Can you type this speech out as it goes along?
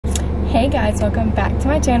Hey guys, welcome back to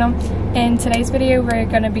my channel. In today's video we're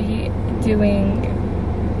going to be doing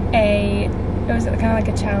it was kind of like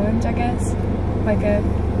a challenge, I guess, like a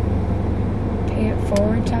pay it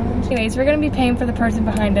forward challenge. Anyways, we're going to be paying for the person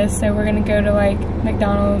behind us, so we're going to go to like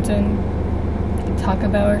McDonald's and Taco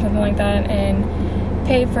Bell or something like that and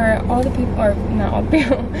pay for all the people, or not all the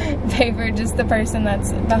people, pay for just the person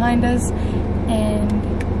that's behind us, and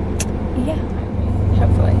yeah,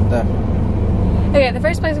 hopefully. Definitely. Okay, the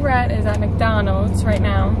first place we're at is at McDonald's right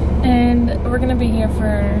now, and we're gonna be here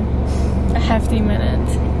for a hefty minute.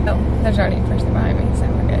 Oh, there's already a person behind me, so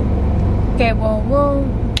we're good. Okay, well, we'll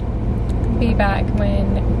be back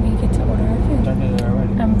when we get to order our food.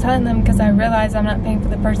 I'm telling them because I realize I'm not paying for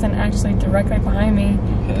the person actually directly behind me,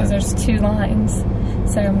 because there's two lines.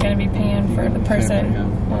 So I'm gonna be paying for the person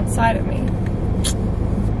on the side of me.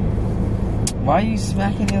 Why are you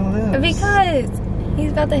smacking your lips? Because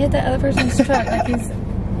he's about to hit that other person's truck. Like he's,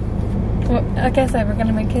 well, like I said, we're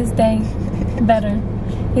gonna make his day better.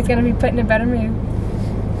 He's gonna be put in a better mood.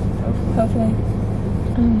 Hopefully.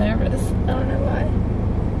 I'm nervous. I don't know why.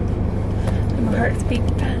 My heart's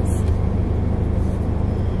beating fast.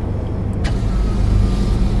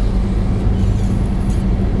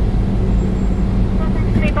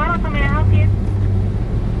 How may I help you?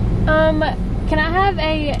 Can I have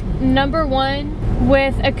a number 1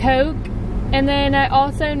 with a Coke? And then I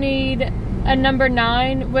also need a number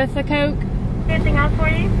 9 with a Coke. Anything else for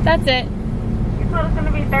you? That's it. Your total's going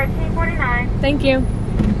to be $13.49. Thank you.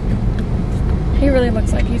 He really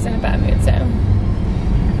looks like he's in a bad mood, so.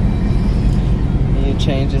 You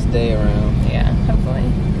change his day around. Yeah,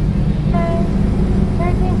 hopefully.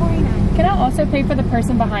 $13.49. Can I also pay for the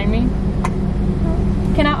person behind me?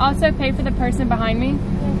 Can I also pay for the person behind me?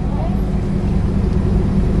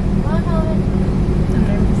 One moment. I'm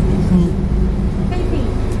nervous.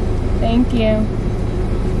 18. Thank you.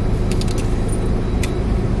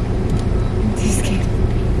 I'm too scared.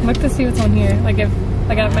 Look to see what's on here. Like if,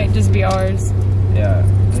 like that might just be ours. Yeah.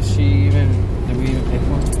 Did we even pay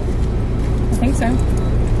for it? I think so.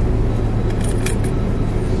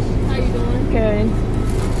 How you doing? Good.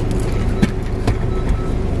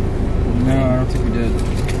 No, I don't think we did.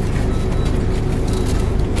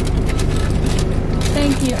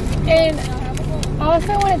 Thank you. And I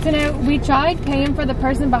also wanted to know, we tried paying for the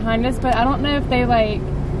person behind us, but I don't know if they like.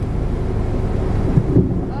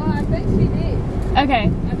 Oh, I think she did.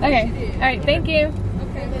 Okay. Okay. she did. All right. Thank you.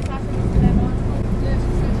 Okay, let's talk to that one.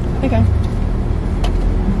 Okay.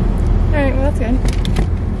 All right. Well, that's good.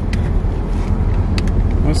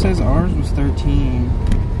 Well, it says ours was 13,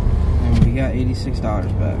 and we got $86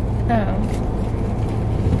 back. Oh.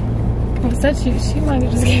 Well, it said she might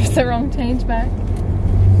have just gave us the wrong change back. I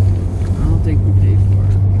don't think we paid for it.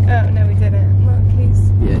 Oh, no, we didn't. Look,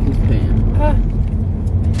 Yeah, he's paying. oh.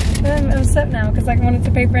 I'm upset now because I wanted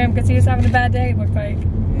to pay for him because he was having a bad day, it looked like.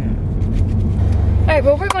 Yeah. Alright,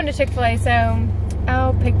 well, we're going to Chick-fil-A, so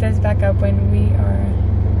I'll pick this back up when we are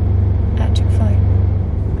at Chick-fil-A.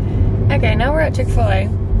 Okay, now we're at Chick-fil-A.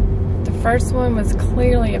 The first one was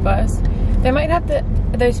clearly a bus. They might have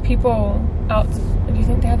those people out. Do you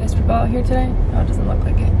think they have those people out here today? Oh, it doesn't look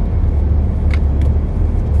like it.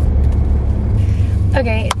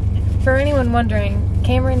 Okay, for anyone wondering,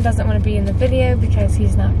 Cameron doesn't want to be in the video because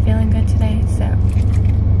he's not feeling good today, so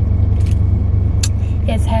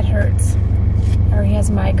his head hurts, or he has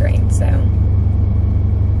migraine, so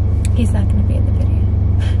he's not going to be in the video.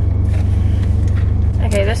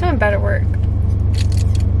 Okay, this one better work.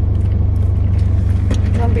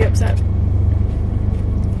 Don't be upset.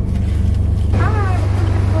 Hi,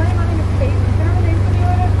 my name is Kate. Can I have a name for the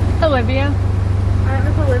order? Olivia,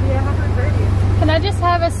 Miss Olivia. How can I serve you? can I just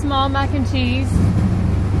have a small mac and cheese?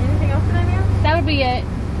 Anything else today, ma'am? That would be it.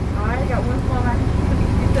 Alright, got one small mac and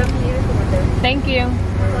cheese for $2.78 or something. Thank you.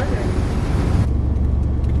 My pleasure.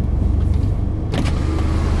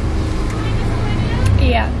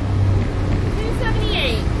 Yeah.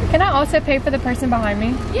 $2.78. Can I also pay for the person behind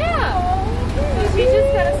me? Yeah. She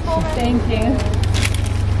just got a small mac. Thank you.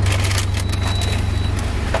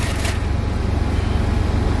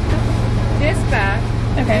 This back.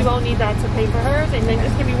 Okay. You won't need that to pay for hers, and then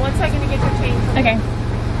just give me 1 second to get your change. Okay.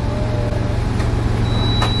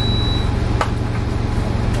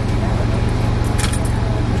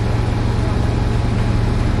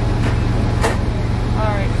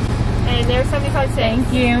 Alright. And there's 75 cents.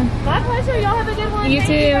 Thank you. My pleasure. Y'all have a good one. You Thank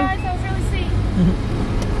too. You guys. That was really sweet.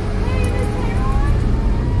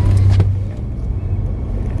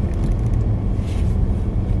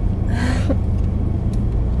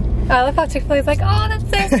 I love how Chick-fil-A is like, oh, that's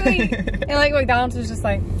so sweet. And like McDonald's was just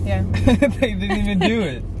like, yeah. They didn't even do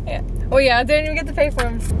it. Yeah. Well, yeah, I didn't even get to pay for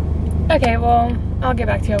them. Okay, well, I'll get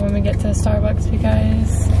back to you when we get to Starbucks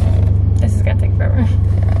because this is gonna take forever.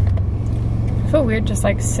 I feel weird just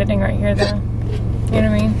like sitting right here though. You know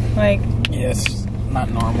what I mean? Like, yes, not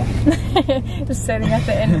normal. just sitting at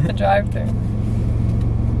the end of the drive-thru.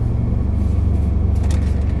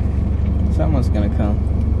 Someone's gonna come.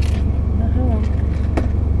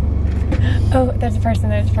 Oh, there's a person,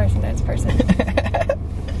 there's a person, there's a person.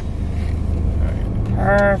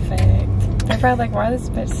 Perfect. They're probably like, why is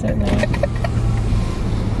this bitch sitting there?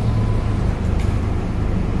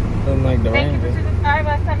 Doesn't like the rain.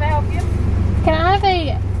 Starbucks, can I help you? Can I have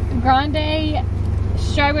a grande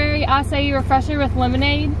strawberry acai refresher with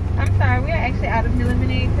lemonade? I'm sorry, we are actually out of the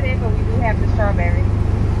lemonade today, but we do have the strawberry.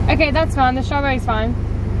 Okay, that's fine. The strawberry's fine.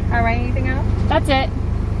 All right, anything else? That's it.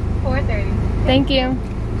 4:30. Thank you.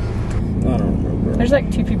 I don't remember. There's like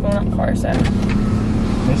 2 people in that car, so.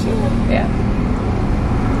 This is Yeah.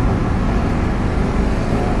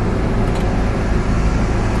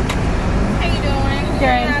 How you doing?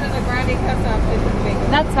 Good. Out of the grande custom is the big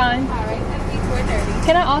one. That's fine. All right, that'll be 4:30.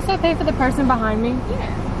 Can I also pay for the person behind me?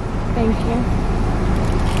 Yeah. Thank you.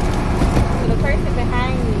 So the person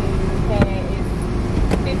behind you that is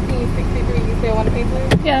 1563. You still want to pay for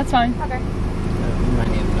it? Yeah, that's fine. Okay. you might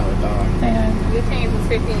need another dog. Your change was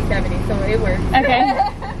 1570, so it works. Okay.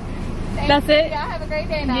 That's it? Y'all have a great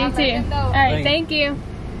day now. You Let too. them know. Alright, thank you.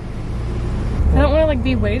 I don't want to like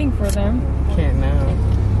be waiting for them. Can't now.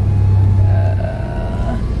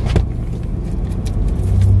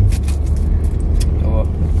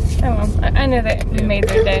 Oh well, I know that we made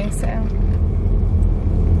their day, so.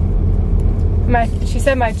 She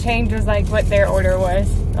said my change was like what their order was.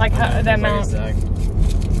 Like how, the amount.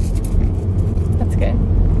 That's good.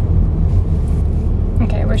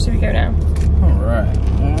 Okay, where should we go now? Alright.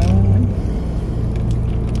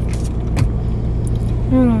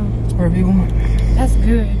 Wherever you want. That's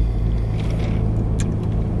good.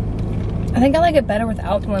 I think I like it better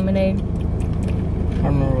without the lemonade. I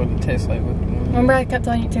remember what it tastes like with the lemonade. Remember I kept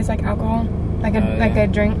telling you it tastes like alcohol? Like a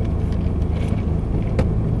drink?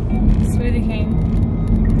 Smoothie King.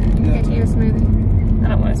 Get you a smoothie. I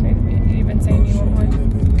don't want a smoothie. You've been saying you want one.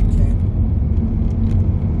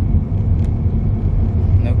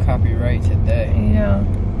 No copyright today. Yeah.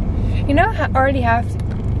 You know I already have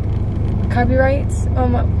copyrights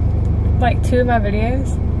on like 2 of my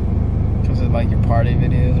videos. Because of like your party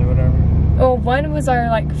videos or whatever. Well, one was our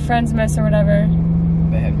like Friends Miss or whatever.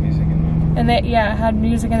 They had music in them. And they, yeah, had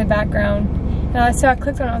music in the background. And so I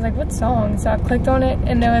clicked on it, I was like, what song? So I clicked on it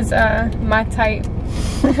and there was My Type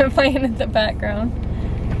playing in the background.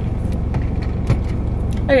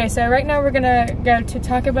 Okay, so right now we're gonna go to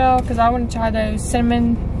Taco Bell because I want to try those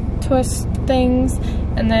cinnamon twist things.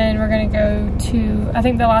 And then we're gonna go to, I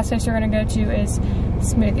think the last place we're gonna go to is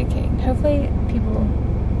Smoothie King. Hopefully people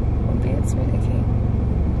will be at Smoothie King.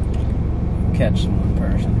 Catch one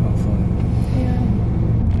person, hopefully. Yeah.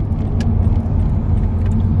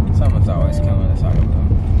 Someone's always coming to Taco Bell.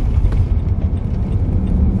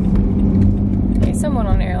 Okay, someone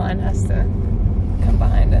on the airline has to come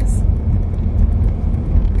behind us.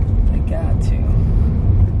 They got to.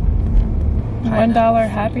 $1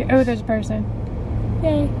 happy. Oh, there's a person.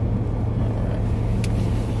 Yay. Alright.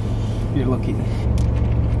 You're lucky.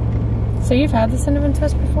 So you've had the cinnamon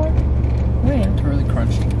twist before? When? It's really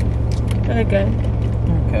crunchy. Really good.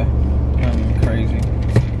 Okay. Not even crazy.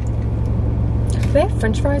 Do they have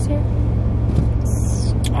french fries here?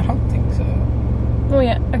 I don't think so. Oh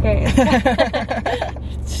yeah, okay.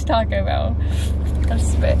 Just Taco Bell. I'll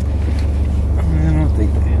spit. I don't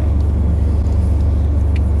think they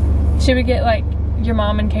have. Should we get like your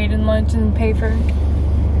mom and Kaden lunch and pay for?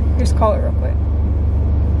 Just call it real quick.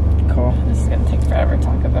 Call. This is gonna take forever.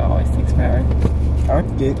 Taco Bell always takes forever. I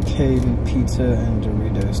would get Caden pizza and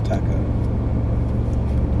Doritos taco.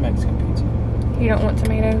 Mexican pizza. You don't want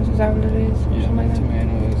tomatoes? Is that what it is? Or Yeah, something like that?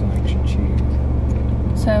 tomatoes and extra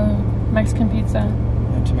cheese. So Mexican pizza.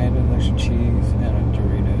 And tomatoes, extra cheese, and a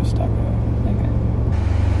Doritos taco. Okay.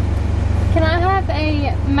 Can I have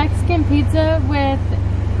a Mexican pizza with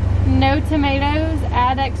no tomatoes,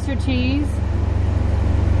 add extra cheese?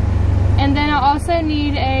 And then I also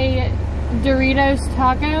need a Doritos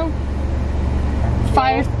taco.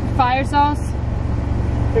 Fire sauce.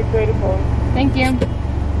 684. Thank you. I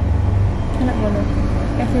don't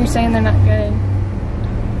know if you're saying they're not good.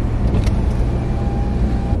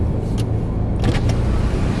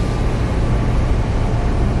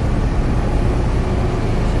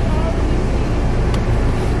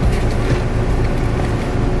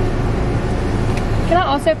 Can I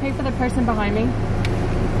also pay for the person behind me? You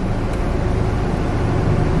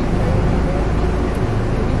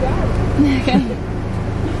got it. Okay.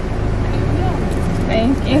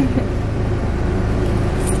 you.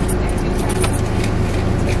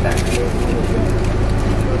 Take that.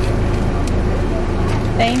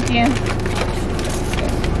 Thank you.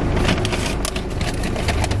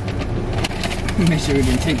 Make sure we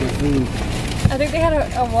didn't take their food. I think they had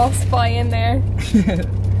a wasp fly in there.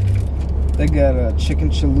 They got a chicken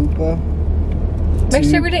chalupa. Make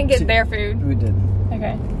sure we didn't get their food. We didn't.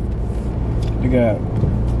 Okay. We got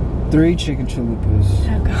 3 chicken chalupas.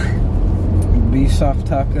 Oh god. A beef soft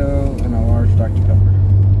taco and a large Dr. Pepper.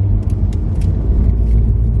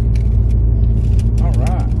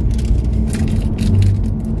 Alright.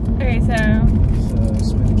 Okay, so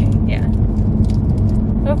Smoothie King. yeah.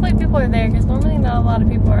 Hopefully people are there because normally not a lot of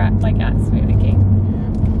people are at Smoothie King.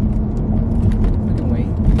 We can wait.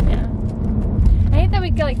 Yeah. I hate that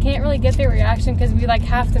we like can't really get their reaction because we like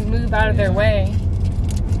have to move out of their way.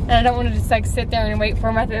 And I don't want to just like sit there and wait for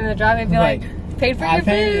them at the end of the drive and be like, paid for your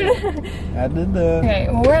food. I did that. Okay,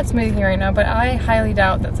 well we're at Smoothie King right now, but I highly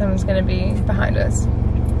doubt that someone's going to be behind us.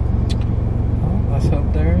 Well, let's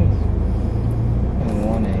hope there is. I don't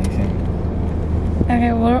want anything.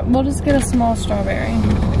 Okay, we'll just get a small strawberry.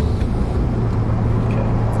 Okay.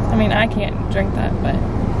 I mean, I can't drink that, but...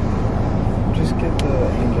 Just get the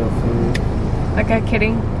angel food. Like a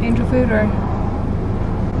kidding angel food, or...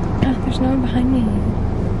 Oh, there's no one behind me.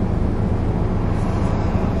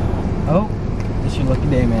 Oh, it's your lucky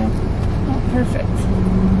day, ma'am. Oh, perfect.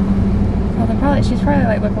 Well, she's probably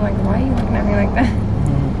like looking like, why are you looking at me like that?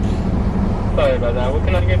 Sorry about that. What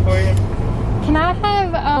can I get for you? Can I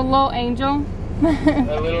have a little angel?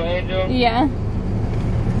 A little angel? Yeah.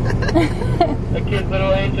 A kid's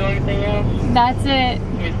little angel, anything else? That's it.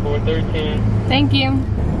 He's 413. Thank you.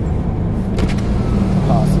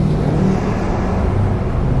 Awesome.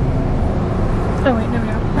 Oh wait, no we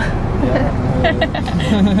don't.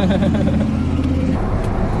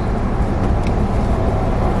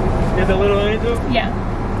 Here's a little angel? Yeah.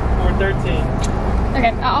 413.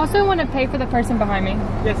 Okay, I also want to pay for the person behind me.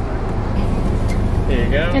 Yes. Here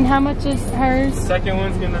you go. And how much is hers? The second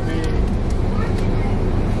one's gonna be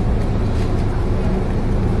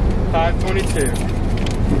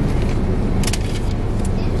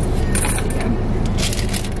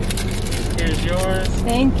 $5.22. Here's yours.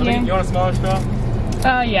 Thank you. You want a smaller straw?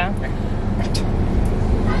 Oh, yeah.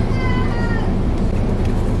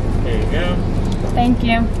 Here you go. Thank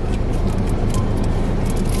you.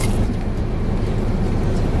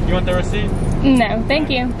 You want the receipt? No, thank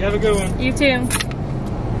you. You have a good one. You too.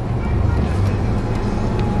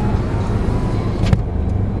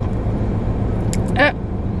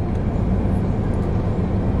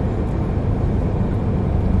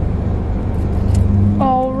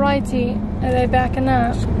 Alrighty. Are they backing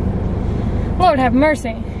up? Lord have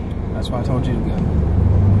mercy. That's why I told you to go.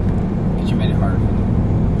 Because you made it hard for them.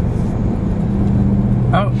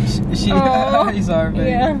 Oh, he's our baby.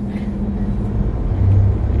 Yeah.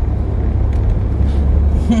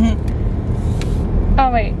 Oh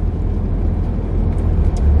wait.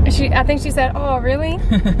 I think she said, "Oh, really?"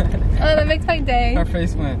 Oh, that makes my day. Her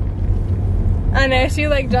face went. I know, she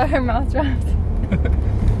like her mouth dropped.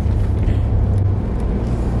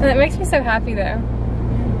 And it makes me so happy though.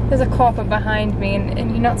 There's a copper behind me and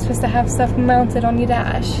you're not supposed to have stuff mounted on your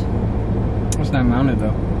dash. It's not mounted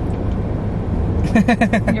though.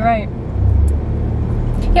 You're right.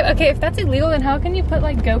 Yeah, okay, if that's illegal, then how can you put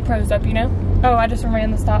like GoPros up, you know? Oh, I just ran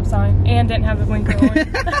the stop sign and didn't have the blinker on.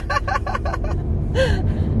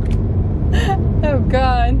 Oh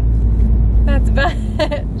god. That's bad.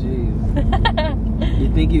 Jeez. You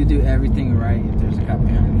think you do everything right if there's a cop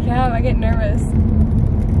behind you. Yeah, I get nervous.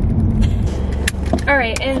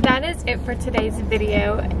 Alright, and that is it for today's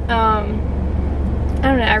video. I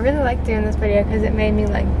don't know, I really like doing this video because it made me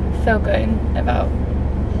like feel good about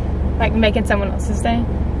like making someone else's day.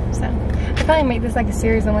 So I'll probably make this like a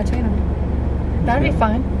series on my channel. That'd be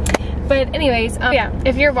fun. But anyways, yeah,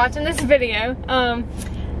 if you're watching this video,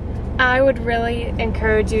 I would really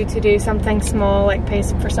encourage you to do something small, like pay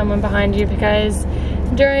for someone behind you, because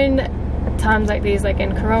during times like these, like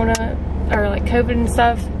in Corona or like COVID and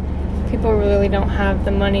stuff, people really don't have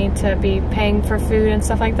the money to be paying for food and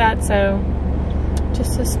stuff like that. So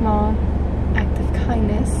just a small act of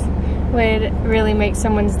kindness would really make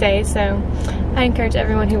someone's day. So I encourage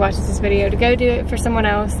everyone who watches this video to go do it for someone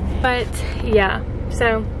else. But yeah,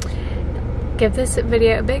 so give this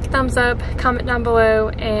video a big thumbs up, comment down below,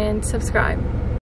 and subscribe.